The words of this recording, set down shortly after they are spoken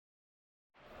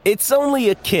It's only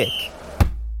a kick,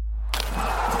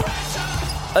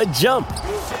 a jump,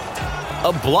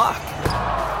 a block.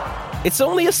 It's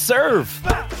only a serve.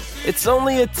 It's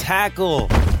only a tackle,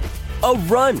 a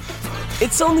run.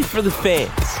 It's only for the fans.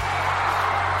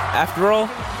 After all,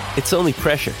 it's only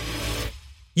pressure.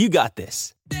 You got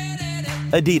this.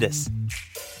 Adidas.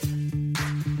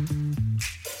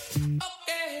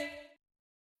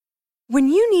 When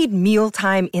you need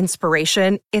mealtime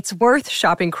inspiration, it's worth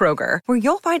shopping Kroger, where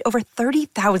you'll find over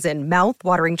 30,000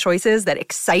 mouth-watering choices that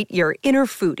excite your inner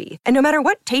foodie. And no matter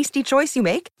what tasty choice you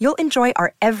make, you'll enjoy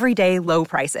our everyday low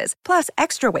prices, plus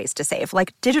extra ways to save,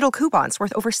 like digital coupons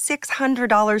worth over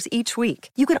 $600 each week.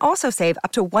 You can also save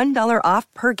up to $1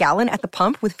 off per gallon at the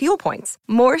pump with fuel points.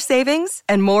 More savings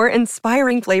and more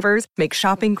inspiring flavors make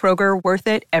shopping Kroger worth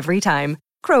it every time.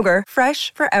 Kroger,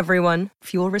 fresh for everyone.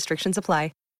 Fuel restrictions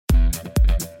apply.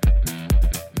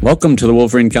 Welcome to the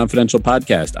Wolverine Confidential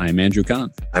Podcast. I'm Andrew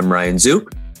Kahn. I'm Ryan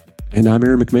Zook. And I'm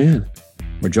Aaron McMahon.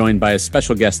 We're joined by a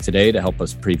special guest today to help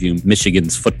us preview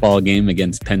Michigan's football game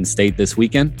against Penn State this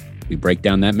weekend. We break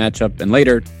down that matchup and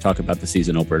later talk about the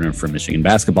season opener for Michigan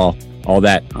basketball. All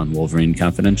that on Wolverine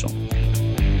Confidential.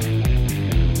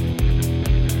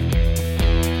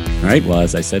 All right, well,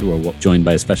 as I said, we're joined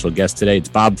by a special guest today. It's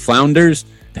Bob Flounders,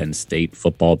 Penn State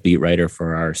football beat writer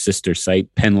for our sister site,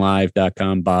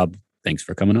 PennLive.com. Bob, thanks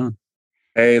for coming on.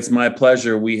 Hey, it's my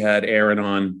pleasure. We had Aaron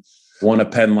on one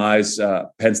of Penn Live's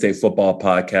Penn State football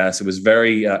podcasts. It was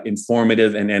very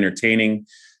informative and entertaining.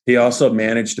 He also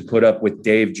managed to put up with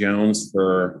Dave Jones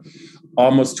for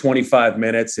almost 25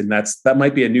 minutes, and that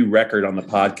might be a new record on the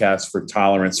podcast for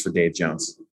tolerance for Dave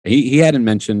Jones. He hadn't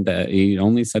mentioned that. He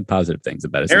only said positive things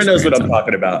about his Aaron knows what I'm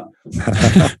talking about.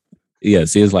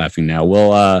 Yes, he is laughing now.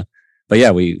 Well, but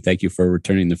yeah, we thank you for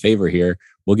returning the favor here.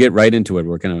 We'll get right into it.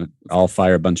 We're going to all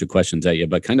fire a bunch of questions at you,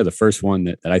 but kind of the first one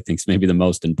that I think is maybe the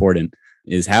most important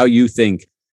is how you think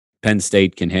Penn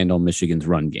State can handle Michigan's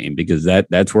run game, because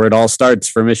that's where it all starts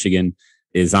for Michigan,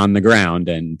 is on the ground,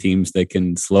 and teams that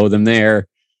can slow them there,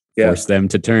 force them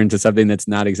to turn to something that's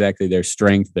not exactly their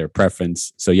strength, their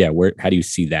preference. So yeah, how do you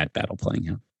see that battle playing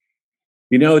out?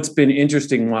 You know, it's been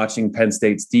interesting watching Penn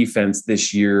State's defense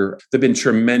this year. They've been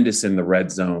tremendous in the red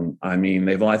zone. I mean,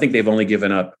 I think they've only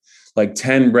given up like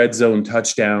 10 red zone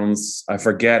touchdowns. I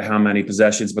forget how many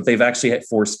possessions, but they've actually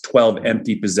forced 12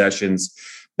 empty possessions.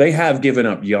 They have given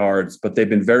up yards, but they've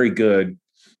been very good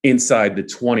inside the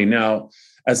 20. Now,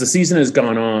 as the season has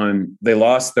gone on, they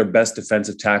lost their best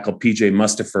defensive tackle, PJ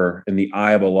Mustipher, in the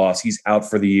Iowa loss. He's out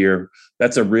for the year.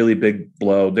 That's a really big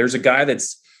blow. There's a guy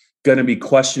that's going to be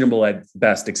questionable at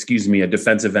best, a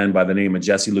defensive end by the name of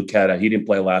Jesse Luketa. He didn't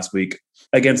play last week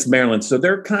against Maryland. So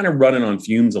they're kind of running on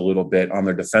fumes a little bit on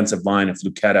their defensive line if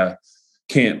Luketa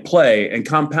can't play. And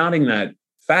compounding that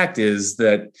fact is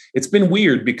that it's been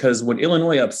weird, because when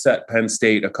Illinois upset Penn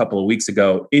State a couple of weeks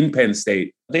ago in Penn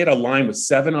State, they had a line with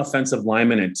 7 offensive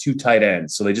linemen and 2 tight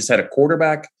ends. So they just had a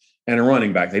quarterback and a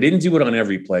running back. They didn't do it on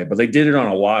every play, but they did it on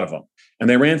a lot of them. And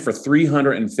they ran for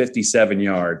 357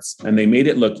 yards, and they made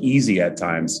it look easy at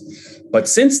times. But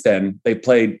since then, they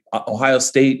played Ohio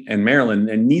State and Maryland,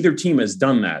 and neither team has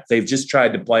done that. They've just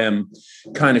tried to play them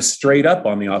kind of straight up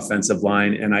on the offensive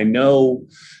line. And I know,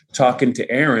 talking to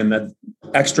Aaron, that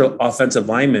extra offensive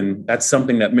linemen, that's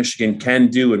something that Michigan can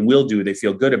do and will do. They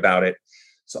feel good about it.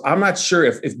 So I'm not sure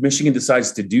if Michigan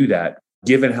decides to do that,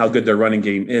 given how good their running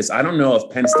game is. I don't know if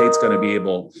Penn State's going to be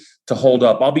able to hold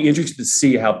up. I'll be interested to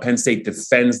see how Penn State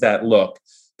defends that look,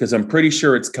 because I'm pretty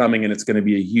sure it's coming and it's going to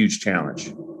be a huge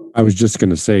challenge. I was just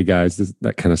going to say, guys,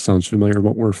 that kind of sounds familiar,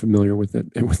 but we're familiar with it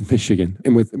and with Michigan.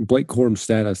 And with Blake Corum's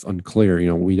status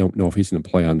unclear, we don't know if he's going to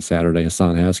play on Saturday.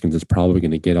 Hassan Haskins is probably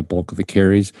going to get a bulk of the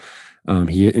carries.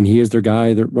 He is their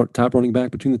guy, their top running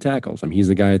back between the tackles. He's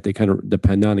the guy that they kind of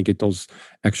depend on to get those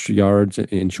extra yards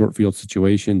in short field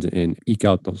situations and eke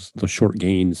out those short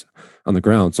gains on the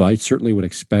ground. So I certainly would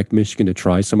expect Michigan to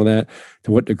try some of that.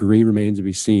 To what degree remains to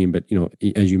be seen. But,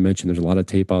 as you mentioned, there's a lot of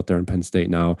tape out there in Penn State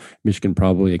now. Michigan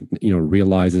probably,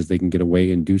 realizes they can get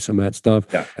away and do some of that stuff.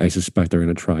 Yeah. I suspect they're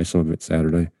going to try some of it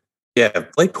Saturday. Yeah,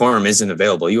 if Blake Corum isn't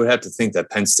available, you would have to think that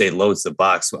Penn State loads the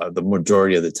box the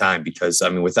majority of the time, because,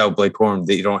 without Blake Corum,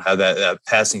 you don't have that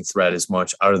passing threat as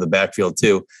much out of the backfield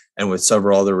too. And with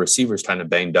several other receivers kind of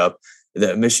banged up,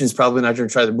 the Michigan's probably not going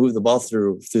to try to move the ball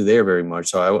through there very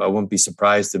much. So I wouldn't be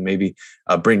surprised to maybe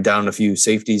bring down a few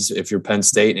safeties if you're Penn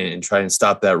State and try and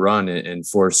stop that run and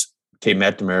force Cade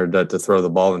McNamara to throw the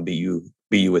ball and beat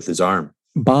you with his arm.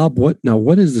 Bob, what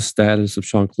is the status of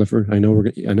Sean Clifford? I know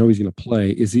he's going to play.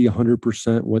 Is he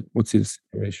 100%? What's his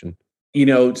situation?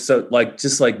 So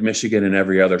just like Michigan and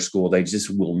every other school, they just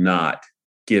will not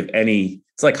give any,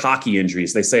 it's like hockey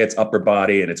injuries. They say it's upper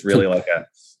body and it's really like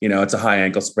it's a high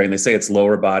ankle sprain. They say it's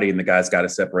lower body and the guy's got a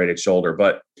separated shoulder.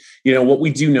 But, what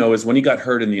we do know is when he got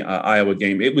hurt in the Iowa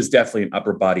game, it was definitely an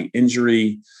upper body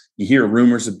injury. You hear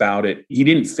rumors about it. He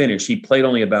didn't finish. He played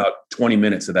only about 20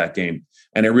 minutes of that game.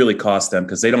 And it really cost them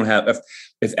because they don't have,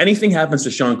 if anything happens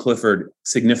to Sean Clifford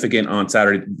significant on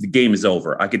Saturday, the game is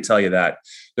over. I could tell you that.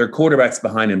 Their quarterbacks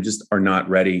behind him just are not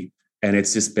ready. And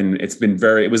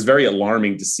it was very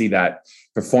alarming to see that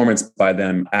performance by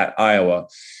them at Iowa.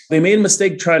 They made a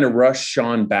mistake trying to rush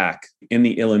Sean back in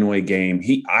the Illinois game.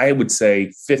 I would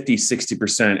say 50,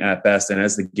 60% at best. And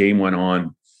as the game went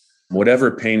on,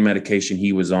 whatever pain medication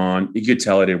he was on, you could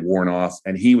tell it had worn off.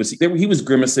 And he was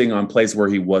grimacing on plays where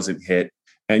he wasn't hit.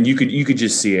 And you could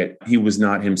just see it. He was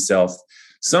not himself.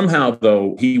 Somehow,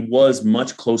 though, he was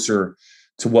much closer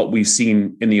to what we've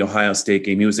seen in the Ohio State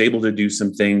game. He was able to do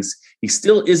some things. He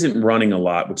still isn't running a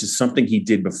lot, which is something he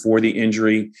did before the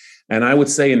injury. And I would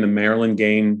say in the Maryland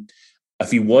game,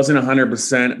 if he wasn't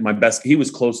 100%, he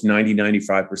was close 90,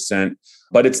 95%,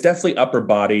 but it's definitely upper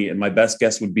body. And my best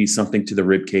guess would be something to the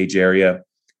rib cage area.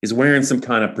 He's wearing some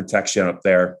kind of protection up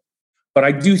there. But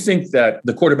I do think that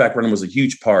the quarterback run was a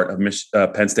huge part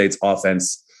of Penn State's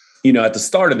offense, at the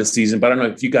start of the season. But I don't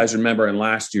know if you guys remember in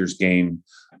last year's game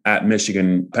at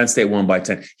Michigan, Penn State won by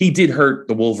 10. He did hurt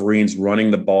the Wolverines running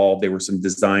the ball. There were some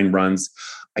design runs.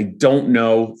 I don't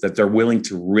know that they're willing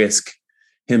to risk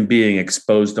him being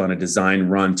exposed on a design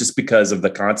run just because of the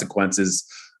consequences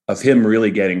of him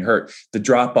really getting hurt. The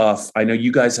drop off, I know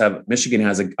you guys Michigan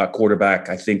has a quarterback,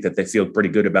 I think that they feel pretty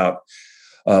good about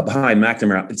behind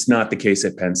McNamara. It's not the case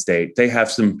at Penn State. They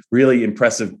have some really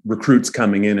impressive recruits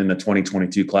coming in the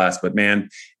 2022 class, but man,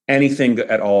 anything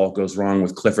at all goes wrong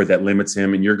with Clifford that limits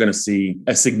him, and you're going to see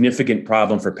a significant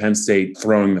problem for Penn State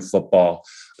throwing the football.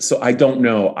 So I don't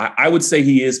know. I would say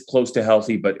he is close to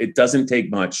healthy, but it doesn't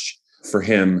take much for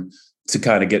him to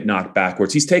kind of get knocked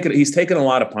backwards. He's taken a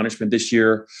lot of punishment this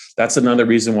year. That's another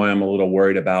reason why I'm a little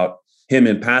worried about him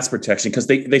in pass protection, because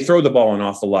they throw the ball an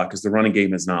awful lot because the running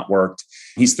game has not worked.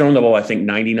 He's thrown the ball, I think,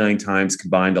 99 times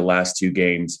combined the last two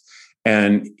games.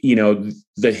 And,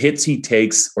 the hits he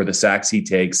takes or the sacks he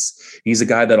takes, he's a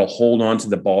guy that'll hold on to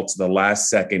the ball to the last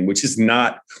second, which is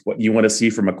not what you want to see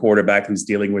from a quarterback who's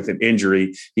dealing with an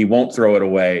injury. He won't throw it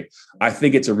away. I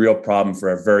think it's a real problem for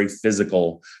a very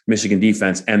physical Michigan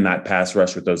defense and that pass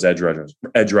rush with those edge rushers.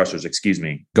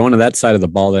 Going to that side of the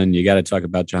ball, then you got to talk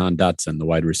about Jahan Dotson, the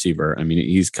wide receiver. I mean,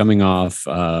 he's coming off,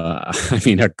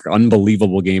 an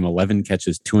unbelievable game, 11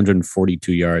 catches,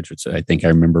 242 yards, which I think I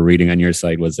remember reading on your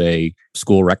site was a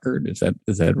school record.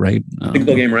 Is that right?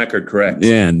 Single game record, correct.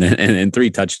 Yeah, and 3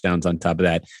 touchdowns on top of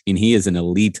that. I mean, he is an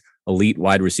elite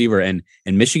wide receiver, and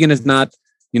Michigan is not,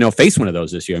 faced one of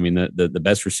those this year. I mean, the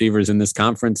best receivers in this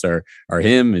conference are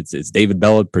him. It's David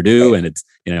Bell at Purdue, and it's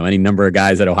any number of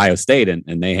guys at Ohio State, and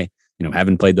they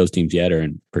haven't played those teams yet, or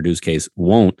in Purdue's case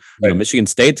won't. Right. Michigan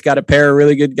State's got a pair of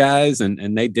really good guys,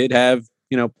 and they did have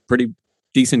pretty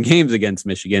decent games against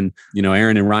Michigan.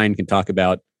 Aaron and Ryan can talk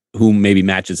about who maybe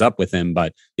matches up with him.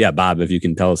 But yeah, Bob, if you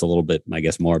can tell us a little bit, I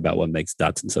guess, more about what makes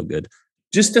Dotson so good.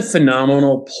 Just a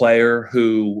phenomenal player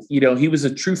who, he was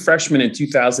a true freshman in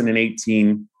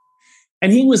 2018.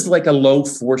 And he was like a low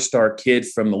 4-star kid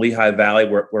from the Lehigh Valley,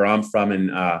 where I'm from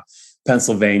in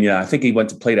Pennsylvania. I think he went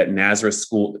to play at Nazareth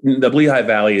School. The Lehigh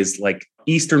Valley is like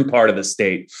eastern part of the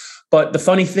state. But the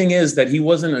funny thing is that he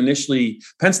wasn't initially,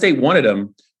 Penn State wanted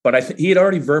him, but he had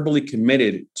already verbally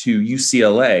committed to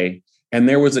UCLA. And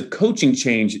there was a coaching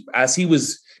change as he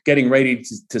was getting ready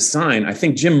to sign. I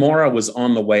think Jim Mora was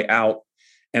on the way out.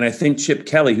 And I think Chip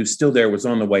Kelly, who's still there, was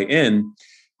on the way in.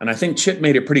 And I think Chip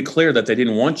made it pretty clear that they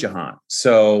didn't want Jahan.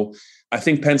 So I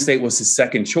think Penn State was his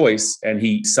second choice. And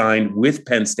he signed with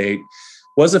Penn State.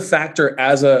 Was a factor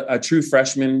as a true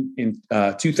freshman in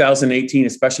 2018,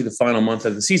 especially the final month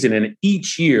of the season. And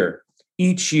each year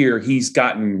he's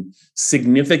gotten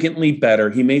significantly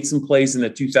better. He made some plays in the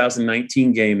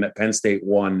 2019 game that Penn State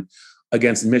won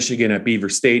against Michigan at Beaver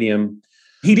Stadium.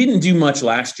 He didn't do much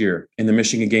last year in the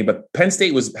Michigan game, but Penn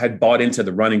State had bought into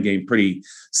the running game pretty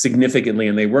significantly,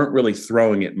 and they weren't really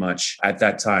throwing it much at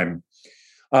that time.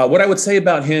 What I would say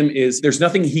about him is there's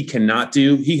nothing he cannot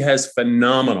do. He has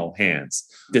phenomenal hands,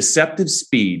 deceptive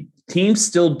speed. Teams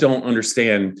still don't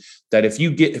understand that if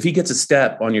he gets a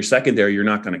step on your secondary, you're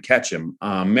not going to catch him.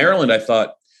 Maryland, I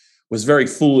thought, was very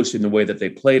foolish in the way that they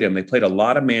played him. They played a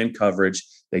lot of man coverage.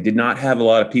 They did not have a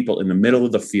lot of people in the middle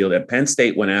of the field, and Penn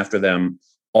State went after them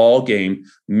all game.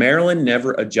 Maryland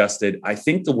never adjusted. I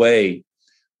think the way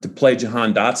to play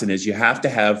Jahan Dotson is you have to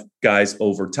have guys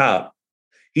over top.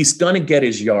 He's going to get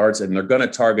his yards, and they're going to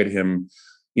target him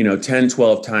 10,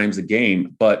 12 times a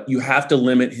game, but you have to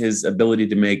limit his ability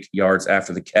to make yards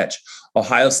after the catch.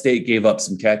 Ohio State gave up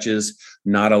some catches,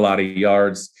 not a lot of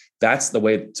yards. That's the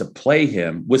way to play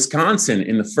him. Wisconsin,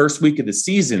 in the first week of the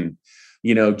season,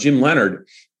 Jim Leonhard,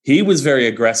 he was very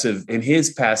aggressive in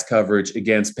his pass coverage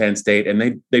against Penn State,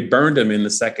 and they burned him in the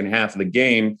second half of the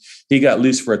game. He got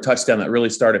loose for a touchdown that really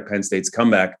started Penn State's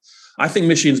comeback. I think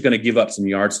Michigan's going to give up some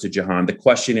yards to Jahan. The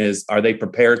question is, are they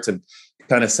prepared to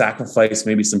kind of sacrifice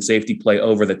maybe some safety play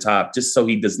over the top just so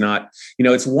he does not,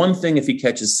 it's one thing if he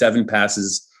catches 7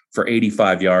 passes for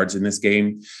 85 yards in this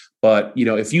game. But,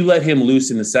 if you let him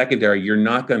loose in the secondary, you're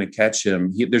not going to catch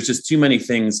him. There's just too many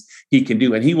things he can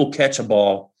do, and he will catch a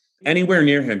ball anywhere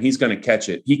near him. He's going to catch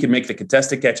it. He can make the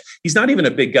contested catch. He's not even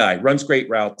a big guy, runs great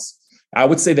routes. I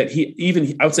would say that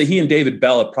he and David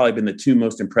Bell have probably been the 2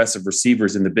 most impressive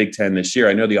receivers in the Big Ten this year.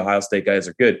 I know the Ohio State guys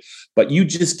are good, but you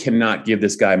just cannot give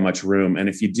this guy much room. And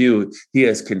if you do, he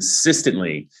has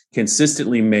consistently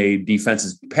made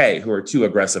defenses pay who are too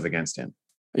aggressive against him.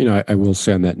 I will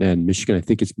say on that end, Michigan, I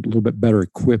think it's a little bit better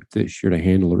equipped this year to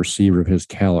handle a receiver of his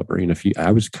caliber.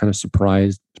 I was kind of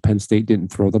surprised Penn State didn't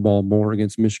throw the ball more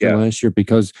against Michigan last year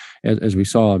because, as we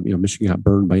saw, Michigan got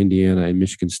burned by Indiana and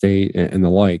Michigan State and the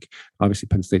like. Obviously,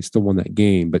 Penn State still won that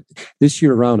game, but this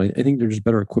year around, I think they're just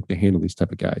better equipped to handle these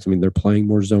type of guys. I mean, they're playing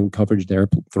more zone coverage, they're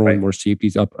throwing more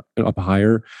safeties up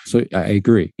higher. So I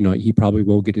agree. He probably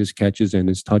will get his catches and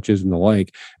his touches and the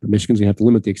like, but Michigan's gonna have to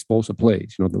limit the explosive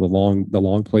plays. The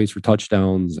long plays for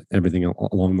touchdowns, everything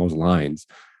along those lines.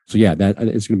 So yeah, that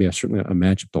is going to be certainly a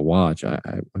matchup to watch. I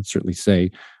would certainly say,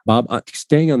 Bob,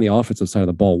 staying on the offensive side of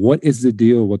the ball, what is the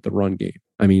deal with the run game?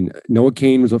 I mean, Noah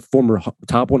Cain was a former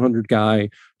top 100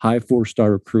 guy, high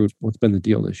 4-star recruit. What's been the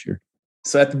deal this year?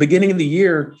 So at the beginning of the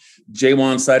year,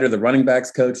 Ja'Juan Seider, the running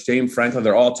backs coach, James Franklin,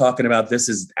 they're all talking about this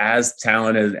is as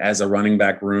talented as a running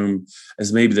back room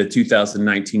as maybe the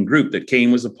 2019 group that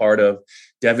Cain was a part of,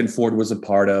 Devin Ford was a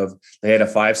part of. They had a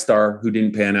 5-star who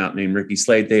didn't pan out named Ricky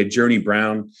Slade. They had Journey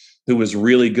Brown, who was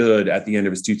really good at the end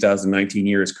of his 2019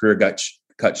 year. His career got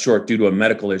cut short due to a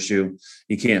medical issue.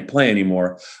 He can't play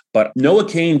anymore. But Noah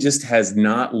Cain just has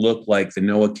not looked like the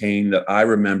Noah Cain that I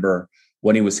remember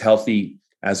when he was healthy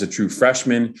as a true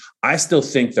freshman. I still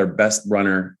think their best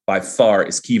runner by far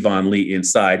is Kevon Lee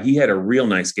inside. He had a real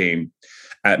nice game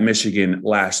at Michigan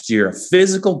last year. A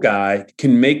physical guy,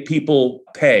 can make people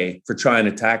pay for trying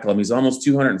to tackle him. He's almost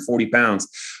 240 pounds,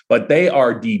 but they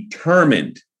are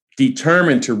determined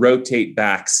to rotate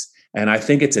backs. And I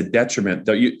think it's a detriment.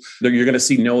 You're going to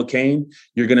see Noah Cain,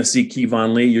 you're going to see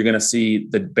Kevon Lee, you're going to see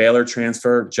the Baylor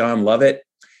transfer, John Lovett.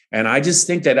 And I just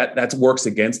think that works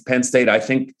against Penn State.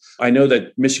 I know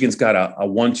that Michigan's got a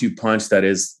 1-2 punch that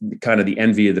is kind of the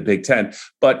envy of the Big Ten,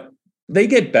 but they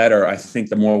get better, I think,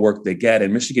 the more work they get.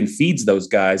 And Michigan feeds those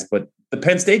guys. But the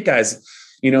Penn State guys,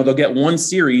 they'll get one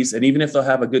series. And even if they'll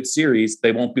have a good series,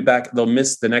 they won't be back. They'll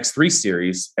miss the next 3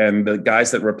 series. And the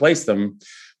guys that replace them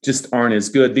just aren't as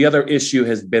good. The other issue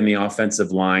has been the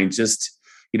offensive line. Just,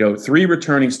 3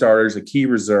 returning starters, a key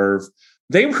reserve.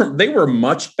 They were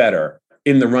much better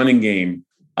in the running game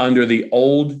under the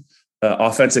old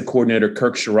offensive coordinator,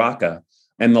 Kirk Shiraka.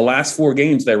 And the last 4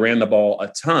 games, they ran the ball a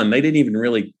ton. They didn't even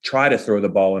really try to throw the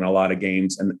ball in a lot of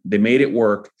games, and they made it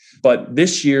work. But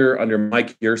this year, under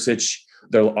Mike Yurcich,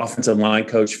 their offensive line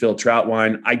coach, Phil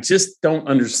Trautwein, I just don't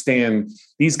understand.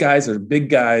 These guys are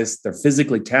big guys. They're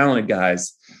physically talented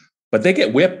guys, but they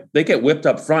get whipped. They get whipped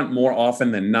up front more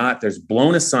often than not. There's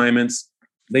blown assignments.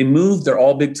 They moved their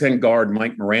all Big Ten guard,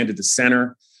 Mike Miranda, to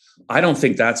center. I don't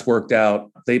think that's worked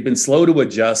out. They've been slow to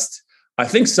adjust. I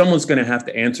think someone's going to have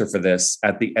to answer for this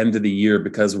at the end of the year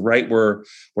because we're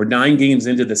 9 games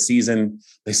into the season.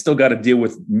 They still got to deal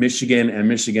with Michigan and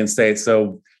Michigan State.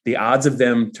 So the odds of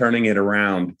them turning it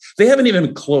around, they haven't even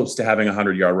been close to having a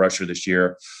 100-yard rusher this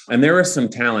year. And there is some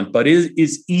talent, but it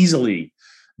is easily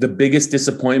the biggest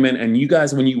disappointment. And you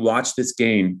guys, when you watch this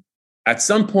game, at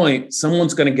some point,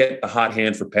 someone's going to get the hot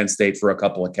hand for Penn State for a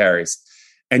couple of carries.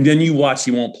 And then you watch,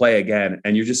 he won't play again.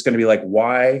 And you're just going to be like,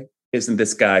 why isn't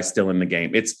this guy still in the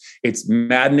game? It's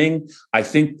maddening. I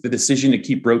think the decision to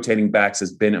keep rotating backs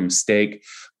has been a mistake,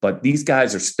 but these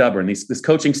guys are stubborn. This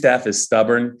coaching staff is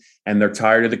stubborn and they're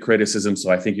tired of the criticism. So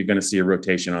I think you're going to see a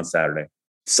rotation on Saturday.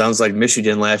 Sounds like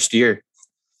Michigan last year.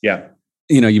 Yeah.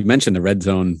 You mentioned the red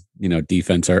zone,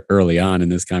 defense early on in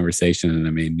this conversation. And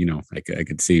I mean, I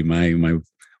could see my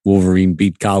Wolverine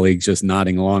beat colleagues just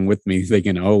nodding along with me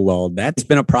thinking, oh, well, that's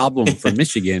been a problem for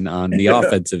Michigan on the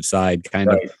offensive side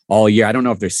kind of all year. I don't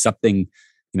know if there's something,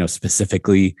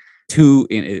 specifically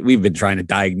we've been trying to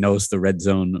diagnose the red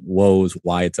zone woes,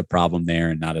 why it's a problem there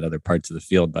and not at other parts of the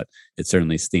field, but it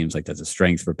certainly seems like that's a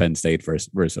strength for Penn State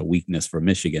versus a weakness for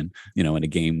Michigan, in a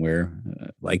game where,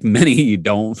 like many, you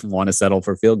don't want to settle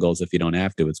for field goals if you don't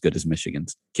have to, as good as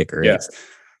Michigan's kicker is.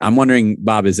 I'm wondering,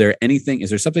 Bob, is there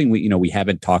something we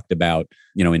haven't talked about,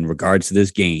 in regards to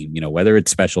this game, whether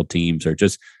it's special teams or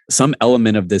just some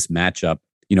element of this matchup,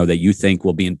 that you think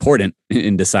will be important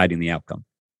in deciding the outcome?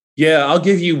 Yeah, I'll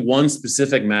give you one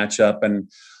specific matchup, and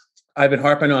I've been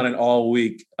harping on it all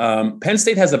week. Penn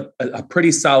State has a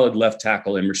pretty solid left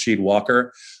tackle in Rasheed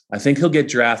Walker. I think he'll get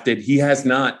drafted. He has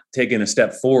not taken a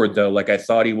step forward, though, like I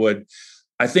thought he would.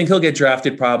 I think he'll get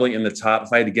drafted probably in the top, if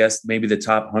I had to guess, maybe the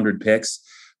top 100 picks.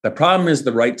 The problem is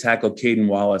the right tackle, Caden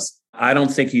Wallace. I don't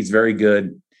think he's very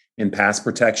good in pass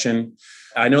protection.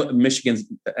 I know Michigan's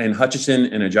and Hutchinson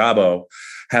and Ajabo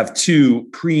have two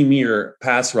premier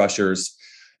pass rushers.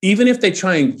 Even if they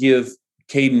try and give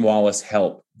Caden Wallace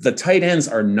help, the tight ends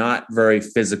are not very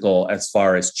physical as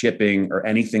far as chipping or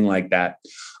anything like that.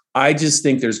 I just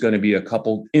think there's going to be a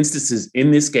couple instances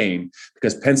in this game,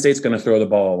 because Penn State's going to throw the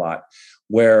ball a lot,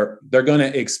 where they're going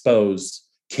to expose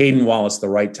Caden Wallace, the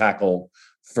right tackle,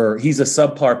 he's a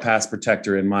subpar pass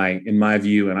protector in my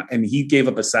view. And he gave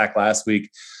up a sack last week.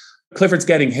 Clifford's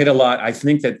getting hit a lot. I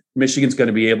think that Michigan's going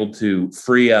to be able to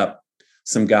free up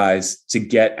some guys to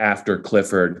get after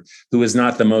Clifford, who is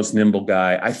not the most nimble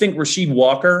guy. I think Rasheed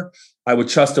Walker, I would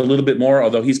trust a little bit more,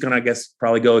 although he's going to, I guess,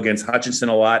 probably go against Hutchinson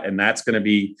a lot, and that's going to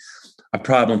be a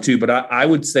problem too. But I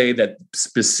would say that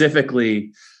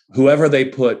specifically, whoever they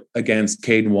put against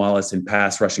Caden Wallace in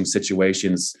pass rushing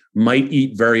situations might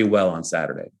eat very well on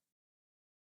Saturday.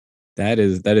 That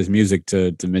is music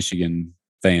to Michigan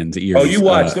fans' ears. Oh, you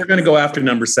watch. They're going to go after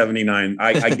number 79.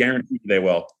 I guarantee they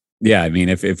will. Yeah, I mean,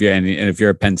 if you're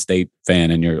a Penn State fan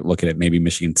and you're looking at maybe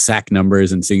Michigan sack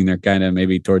numbers and seeing they're kind of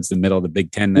maybe towards the middle of the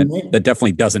Big Ten, that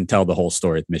definitely doesn't tell the whole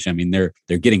story with Michigan. I mean,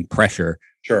 they're getting pressure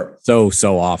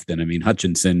so often. I mean,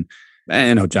 Hutchinson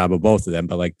and Ojabo, both of them,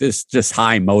 but like this, just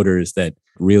high motors that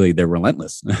really they're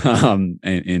relentless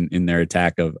in their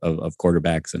attack of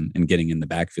quarterbacks and getting in the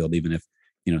backfield, even if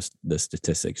the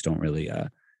statistics don't really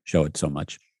show it so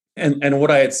much. And what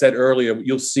I had said earlier,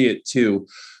 you'll see it too.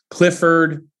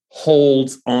 Clifford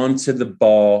holds onto the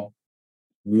ball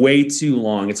way too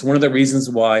long. It's one of the reasons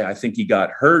why I think he got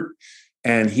hurt,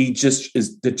 and he just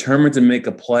is determined to make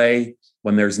a play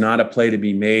when there's not a play to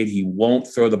be made. He won't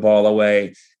throw the ball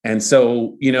away. And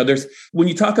so, when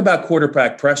you talk about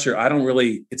quarterback pressure,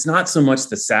 it's not so much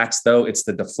the sacks though, it's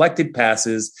the deflected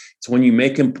passes. It's when you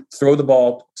make him throw the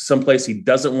ball someplace he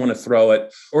doesn't want to throw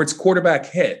it, or it's quarterback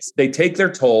hits. They take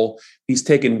their toll. He's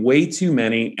taken way too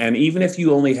many. And even if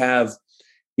you only have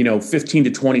 15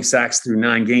 to 20 sacks through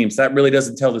 9 games, that really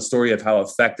doesn't tell the story of how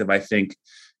effective I think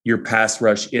your pass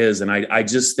rush is. And I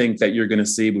just think that you're going to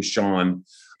see with Sean,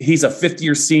 he's a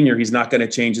 5th-year senior. He's not going to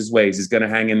change his ways. He's going to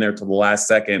hang in there till the last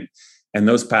second. And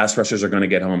those pass rushers are going to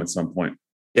get home at some point.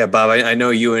 Yeah, Bob, I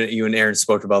know you and Aaron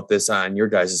spoke about this on your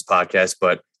guys' podcast,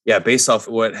 but yeah, based off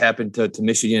what happened to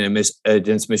Michigan and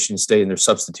against Michigan State and their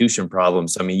substitution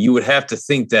problems, I mean, you would have to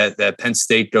think that Penn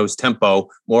State goes tempo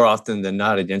more often than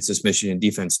not against this Michigan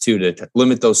defense too, to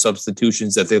limit those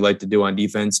substitutions that they like to do on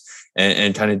defense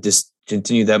and kind of just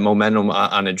continue that momentum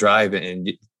on a drive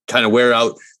and kind of wear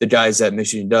out the guys that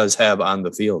Michigan does have on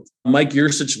the field. Mike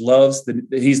Yurcich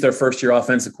he's their first-year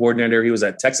offensive coordinator. He was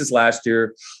at Texas last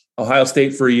year, Ohio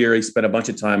State for a year. He spent a bunch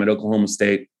of time at Oklahoma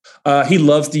State. He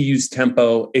loves to use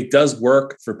tempo. It does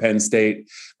work for Penn State.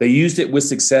 They used it with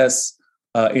success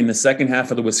in the second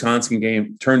half of the Wisconsin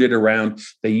game, turned it around.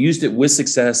 They used it with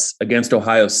success against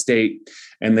Ohio State,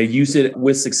 and they used it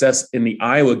with success in the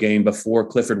Iowa game before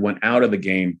Clifford went out of the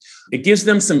game. It gives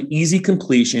them some easy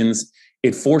completions.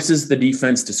 It forces the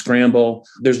defense to scramble.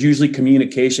 There's usually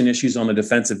communication issues on the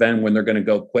defensive end when they're going to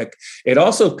go quick. It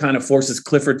also kind of forces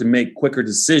Clifford to make quicker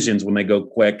decisions when they go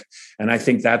quick. And I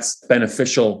think that's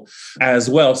beneficial as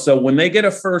well. So when they get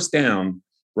a first down,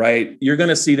 right, you're going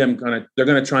to see them they're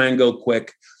going to try and go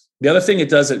quick. The other thing it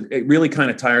does, it really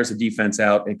kind of tires the defense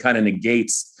out. It kind of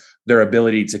negates their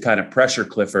ability to kind of pressure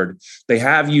Clifford. They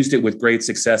have used it with great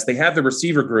success. They have the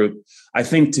receiver group, I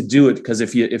think, to do it, because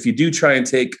if you do try and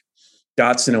take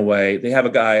Dotson away, they have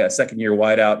a second-year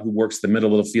wideout who works the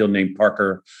middle of the field named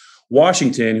Parker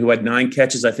Washington, who had 9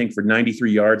 catches, I think, for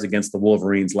 93 yards against the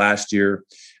Wolverines last year.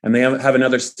 And they have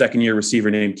another second-year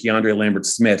receiver named Keandre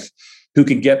Lambert-Smith, who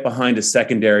can get behind a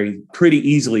secondary pretty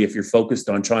easily if you're focused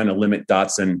on trying to limit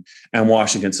Dotson and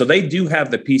Washington. So they do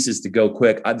have the pieces to go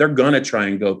quick. They're going to try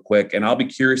and go quick. And I'll be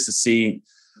curious to see.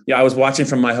 Yeah, I was watching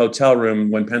from my hotel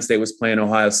room when Penn State was playing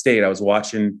Ohio State. I was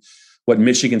watching what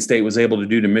Michigan State was able to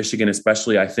do to Michigan,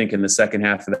 especially I think in the second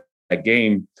half of that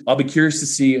game. I'll be curious to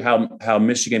see how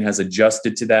Michigan has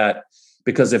adjusted to that,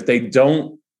 because if they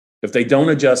don't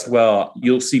adjust well,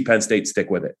 you'll see Penn State stick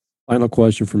with it. Final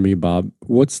question for me, Bob.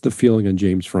 What's the feeling on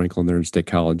James Franklin there in State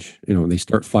College? They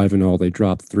start 5-0. They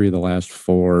dropped 3 of the last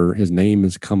 4. His name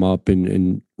has come up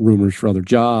in rumors for other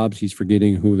jobs. He's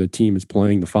forgetting who the team is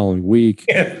playing the following week.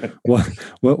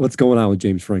 What's going on with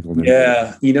James Franklin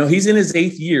there? Yeah, he's in his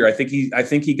 8th year. I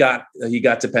think he got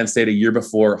to Penn State a year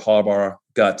before Harbaugh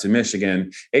got to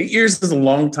Michigan. 8 years is a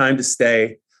long time to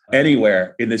stay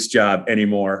anywhere in this job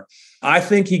anymore. I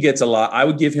think he gets a lot. I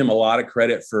would give him a lot of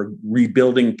credit for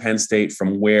rebuilding Penn State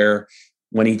from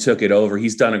when he took it over.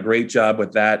 He's done a great job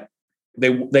with that.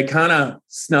 They kind of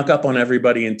snuck up on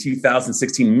everybody in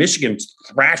 2016. Michigan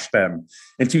thrashed them.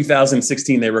 In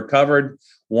 2016, they recovered,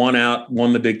 won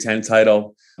the Big Ten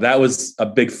title. That was a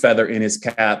big feather in his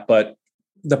cap. But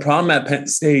the problem at Penn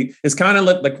State is kind of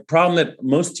like the problem that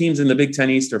most teams in the Big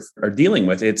Ten East are dealing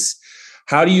with. It's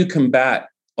how do you combat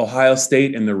Ohio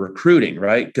State and the recruiting,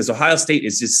 right? Because Ohio State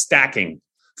is just stacking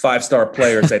 5-star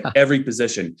players at every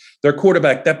position. Their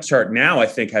quarterback depth chart now, I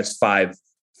think, has 3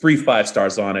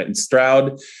 5-stars on it. And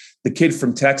Stroud, the kid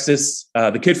from Texas,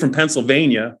 the kid from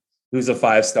Pennsylvania, who's a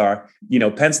 5-star,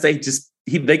 Penn State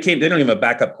they don't even have a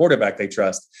backup quarterback they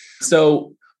trust.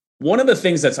 So one of the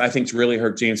things that's I think really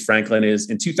hurt James Franklin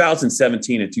is in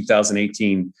 2017 and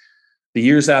 2018, the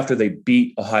years after they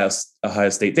beat Ohio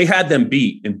State, they had them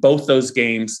beat in both those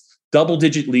games,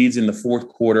 double-digit leads in the fourth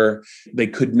quarter. They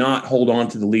could not hold on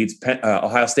to the leads.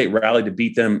 Ohio State rallied to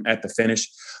beat them at the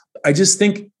finish. I just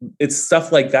think it's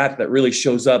stuff like that really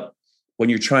shows up when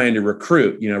you're trying to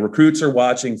recruit. Recruits are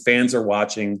watching, fans are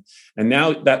watching. And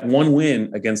now that one win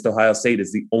against Ohio State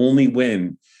is the only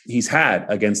win he's had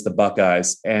against the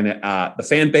Buckeyes. And the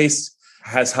fan base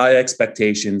has high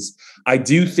expectations. I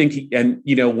do think,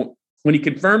 when he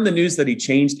confirmed the news that he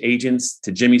changed agents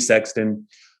to Jimmy Sexton,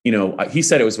 he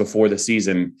said it was before the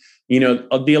season,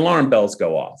 the alarm bells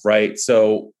go off, right?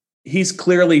 So he's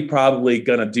clearly probably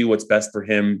going to do what's best for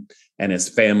him and his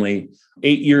family.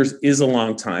 8 years is a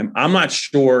long time. I'm not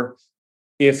sure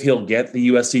if he'll get the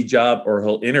USC job or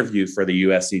he'll interview for the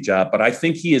USC job, but I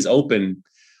think he is open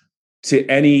to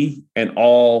any and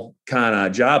all kind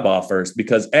of job offers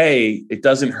because A, it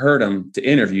doesn't hurt him to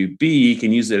interview. B, he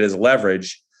can use it as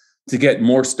leverage to get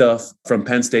more stuff from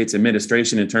Penn State's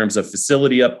administration in terms of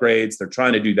facility upgrades. They're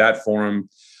trying to do that for him.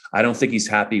 I don't think he's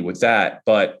happy with that.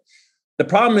 But the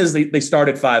problem is they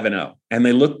started 5-0 and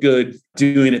they look good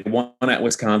doing it. One at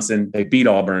Wisconsin. They beat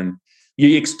Auburn.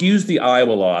 You excuse the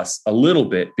Iowa loss a little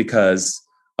bit because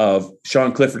of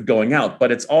Sean Clifford going out,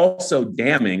 but it's also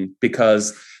damning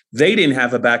because they didn't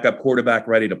have a backup quarterback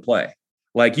ready to play.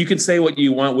 Like you can say what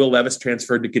you want. Will Levis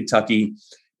transferred to Kentucky.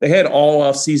 They had all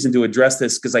off season to address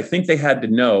this because I think they had to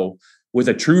know with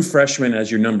a true freshman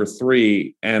as your number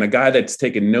 3 and a guy that's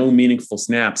taken no meaningful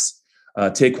snaps,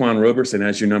 Taquan Roberson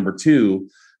as your number 2,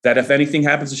 that if anything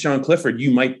happens to Sean Clifford,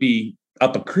 you might be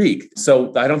up a creek.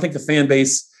 So I don't think the fan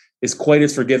base is quite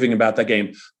as forgiving about that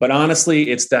game. But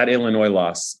honestly, it's that Illinois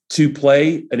loss. To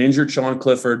play an injured Sean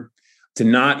Clifford, to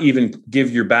not even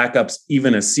give your backups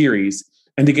even a series,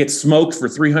 and to get smoked for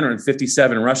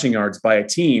 357 rushing yards by a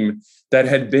team that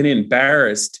had been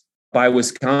embarrassed by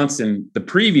Wisconsin the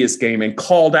previous game and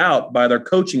called out by their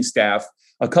coaching staff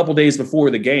a couple days before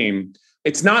the game.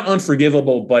 It's not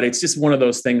unforgivable, but it's just one of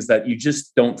those things that you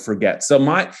just don't forget. So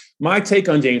my take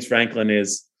on James Franklin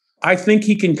is I think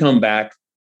he can come back.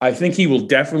 I think he will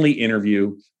definitely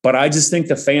interview, but I just think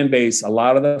a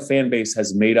lot of the fan base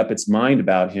has made up its mind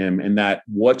about him, and that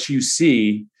what you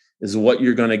see is what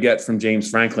you're going to get from James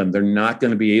Franklin. They're not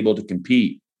going to be able to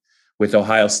compete with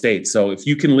Ohio State. So if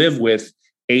you can live with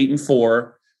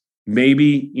 8-4,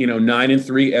 maybe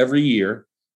 9-3 every year,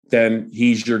 then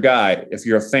he's your guy if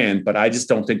you're a fan. But I just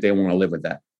don't think they want to live with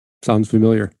that. Sounds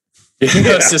familiar.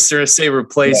 Sister Saber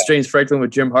replace James Franklin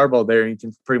with Jim Harbaugh there, and you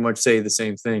can pretty much say the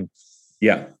same thing.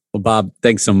 Yeah. Well, Bob,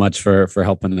 thanks so much for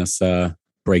helping us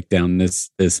break down this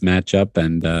matchup.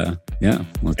 And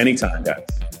anytime, guys.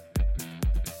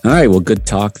 All right. Well, good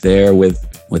talk there with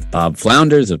Bob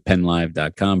Flounders of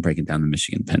PennLive.com, breaking down the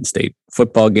Michigan-Penn State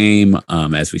football game.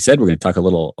 As we said, we're going to talk a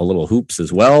little hoops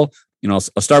as well. I'll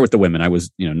start with the women. I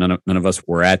was, none of us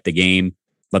were at the game,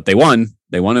 but they won.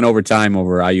 They won in overtime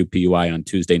over IUPUI on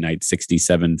Tuesday night,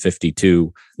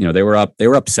 67-52. They were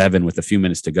up 7 with a few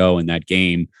minutes to go in that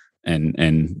game,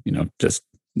 and just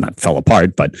not fell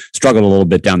apart, but struggled a little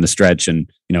bit down the stretch,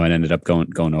 and it ended up going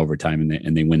to overtime,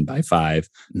 and they win by 5.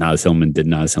 Naz Hillman did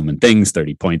Naz Hillman things: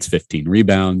 30 points, 15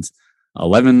 rebounds,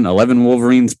 11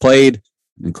 Wolverines played.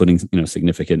 including,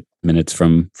 significant minutes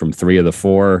from 3 of the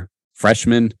 4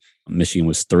 freshmen. Michigan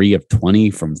was 3 of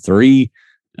 20 from 3.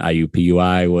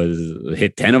 IUPUI was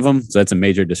hit 10 of them. So that's a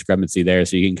major discrepancy there.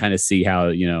 So you can kind of see how,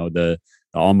 the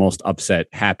almost upset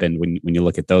happened when you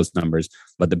look at those numbers.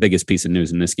 But the biggest piece of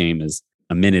news in this game is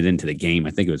a minute into the game,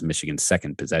 I think it was Michigan's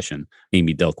second possession,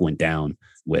 Amy Dilk went down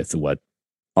with what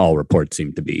all reports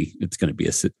seem to be, it's going to be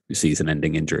a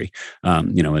season-ending injury,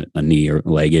 a knee or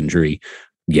leg injury.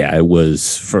 Yeah, it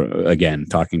was, again,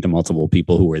 talking to multiple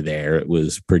people who were there, it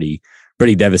was pretty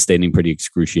devastating, pretty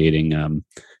excruciating.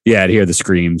 To hear the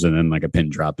screams and then like a pin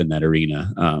drop in that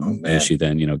arena as she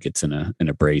then, gets in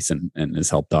a brace and is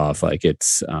helped off. Like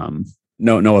it's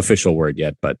no official word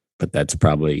yet, but that's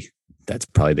probably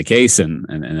the case. And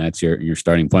that's your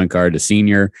starting point guard, a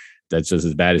senior. That's just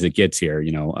as bad as it gets here,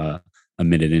 a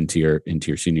minute into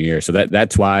your senior year. So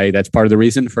that's why, that's part of the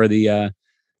reason for the,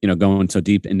 going so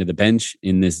deep into the bench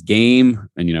in this game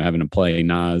and, having to play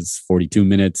Naz 42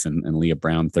 minutes and Leah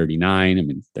Brown 39. I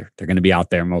mean, they're going to be out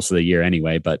there most of the year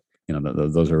anyway, but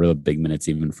those are really big minutes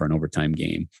even for an overtime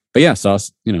game. But yeah, saw,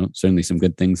 certainly some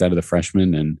good things out of the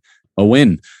freshmen and a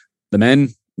win. The men,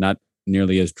 not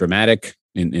nearly as dramatic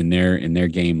in their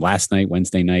game last night,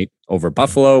 Wednesday night over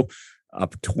Buffalo,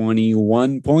 up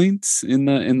 21 points in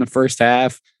the first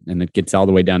half. And it gets all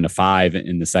the way down to 5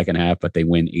 in the second half, but they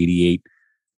win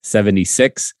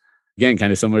 88-76. Again,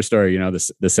 kind of similar story.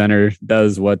 The center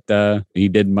does what he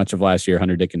did much of last year.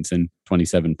 Hunter Dickinson,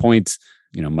 27 points.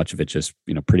 Much of it just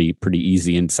pretty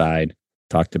easy inside.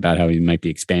 Talked about how he might be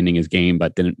expanding his game,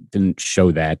 but didn't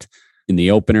show that in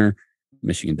the opener.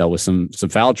 Michigan dealt with some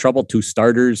foul trouble. 2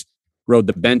 starters rode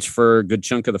the bench for a good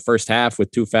chunk of the first half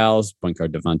with 2 fouls. Point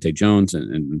guard Devontae Jones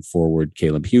and forward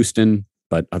Caleb Houston.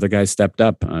 But other guys stepped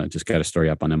up. Just got a story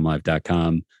up on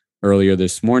MLive.com earlier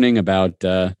this morning about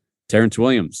Terrence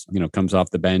Williams. Comes off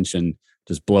the bench and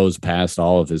just blows past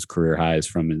all of his career highs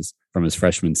from his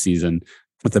freshman season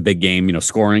with a big game.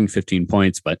 Scoring 15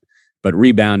 points, but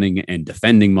rebounding and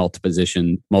defending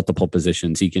multiple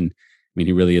positions. He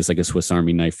really is like a Swiss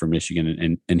Army knife for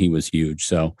Michigan, and he was huge.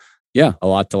 So yeah, a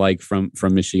lot to like from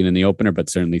Michigan in the opener, but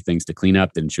certainly things to clean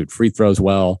up. Didn't shoot free throws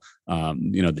well.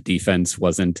 The defense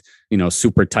wasn't,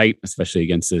 super tight, especially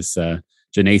against this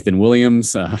Janathan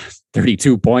Williams,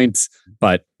 32 points.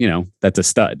 But, that's a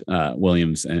stud.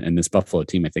 Williams and this Buffalo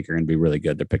team, I think, are going to be really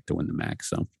good. They're picked to win the MAC.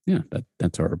 So yeah,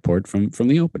 that's our report from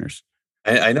the openers.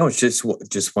 I know it's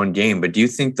just one game, but do you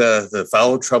think the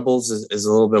foul troubles is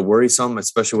a little bit worrisome,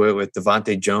 especially with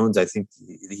Devontae Jones? I think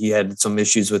he had some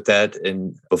issues with that,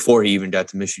 and before he even got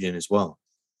to Michigan as well.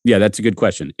 Yeah, that's a good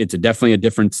question. It's definitely a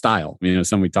different style.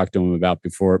 Something we talked to him about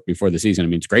before the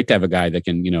season. It's great to have a guy that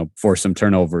can, force some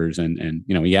turnovers and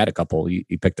he had a couple.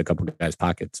 He picked a couple of guys'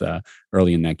 pockets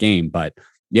early in that game, but.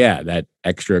 Yeah, that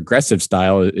extra aggressive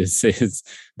style is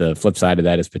the flip side of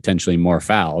that is potentially more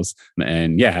fouls.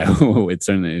 And yeah, it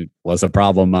certainly was a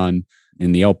problem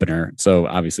in the opener. So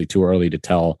obviously too early to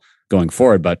tell going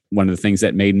forward. But one of the things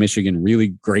that made Michigan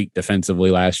really great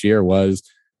defensively last year was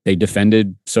they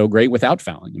defended so great without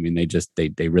fouling.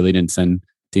 They really didn't send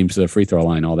teams to the free throw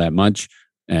line all that much.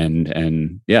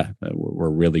 And yeah, were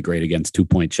really great against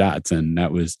 2-point shots. And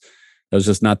that was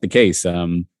just not the case.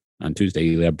 On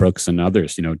Tuesday, Leah Brooks and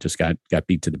others, just got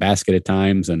beat to the basket at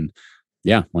times. And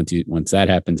yeah, once that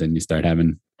happens and you start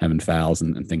having fouls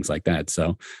and things like that.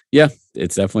 So yeah,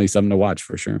 it's definitely something to watch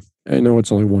for sure. I know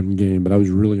it's only one game, but I was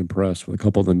really impressed with a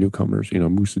couple of the newcomers.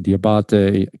 Musa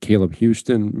Diabate, Caleb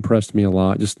Houston impressed me a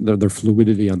lot. Just their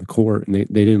fluidity on the court, and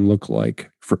they didn't look like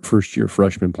first-year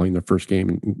freshmen playing their first game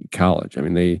in college.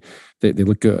 They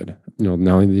look good.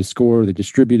 Not only did they score, they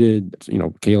distributed.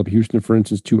 Caleb Houston, for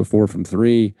instance, 2 of 4 from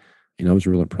 3. I was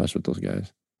really impressed with those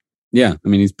guys. Yeah,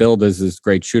 he's billed as this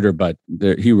great shooter, but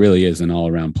he really is an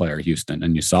all-around player, Houston,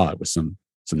 and you saw it with some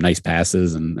nice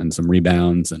passes and some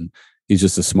rebounds, and he's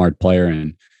just a smart player.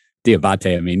 And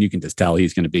Diabate, you can just tell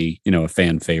he's going to be, a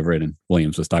fan favorite. And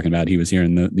Williams was talking about he was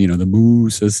hearing the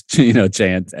Moose,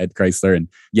 chant at Chrysler, and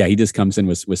yeah, he just comes in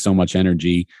with so much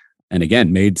energy, and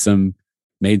again made some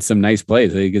nice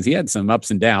plays because he had some ups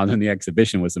and downs in the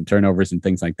exhibition with some turnovers and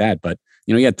things like that. But,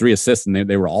 he had 3 assists and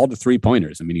they were all the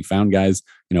 3-pointers. He found guys,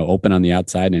 open on the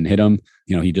outside and hit them.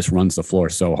 He just runs the floor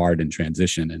so hard in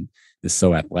transition and is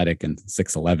so athletic and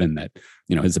 6'11" that,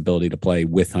 his ability to play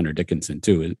with Hunter Dickinson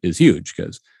too is huge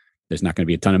because there's not going to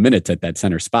be a ton of minutes at that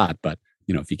center spot. But,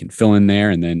 if you can fill in there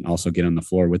and then also get on the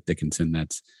floor with Dickinson,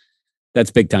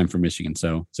 that's big time for Michigan.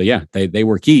 So yeah, they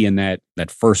were key in that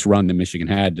first run that Michigan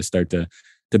had to start to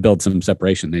build some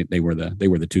separation. They were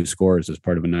the 2 scorers as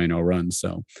part of a 9-0 run.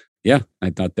 So yeah, I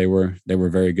thought they were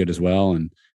very good as well.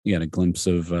 And you got a glimpse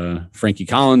of Frankie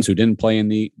Collins, who didn't play in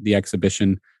the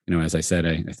exhibition. As I said,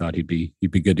 I thought he'd be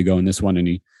good to go in this one, and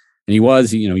he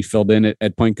was. He filled in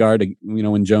at point guard.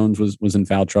 When Jones was in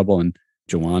foul trouble, and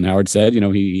Juwan Howard said,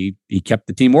 he kept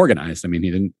the team organized. I mean,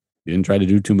 he didn't try to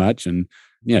do too much, and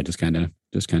just kind of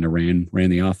ran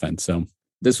the offense. So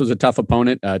this was a tough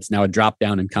opponent. It's now a drop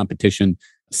down in competition.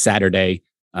 Saturday,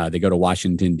 they go to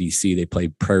Washington D.C. They play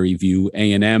Prairie View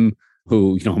A&M,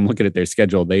 who I'm looking at their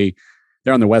schedule.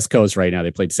 They're on the West Coast right now.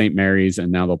 They played St. Mary's,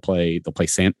 and now they'll play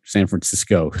San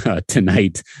Francisco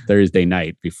tonight, Thursday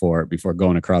night, before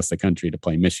going across the country to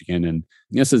play Michigan. And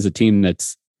this is a team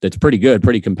that's pretty good,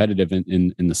 pretty competitive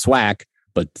in the SWAC,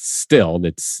 but still,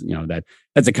 that's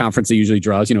a conference that usually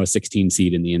draws a 16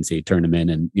 seed in the NCAA tournament,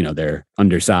 and they're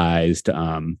undersized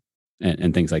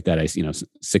and things like that.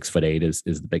 6'8" is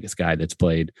the biggest guy that's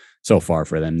played so far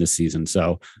for them this season.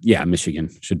 So yeah, Michigan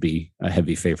should be a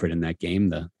heavy favorite in that game.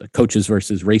 The coaches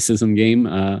versus racism game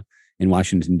in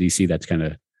Washington D.C. That's kind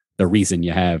of the reason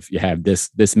you have this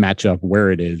matchup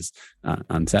where it is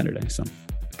on Saturday. So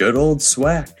good old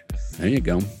SWAC. There you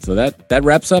go. So that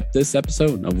wraps up this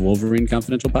episode of Wolverine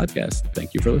Confidential Podcast.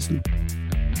 Thank you for listening.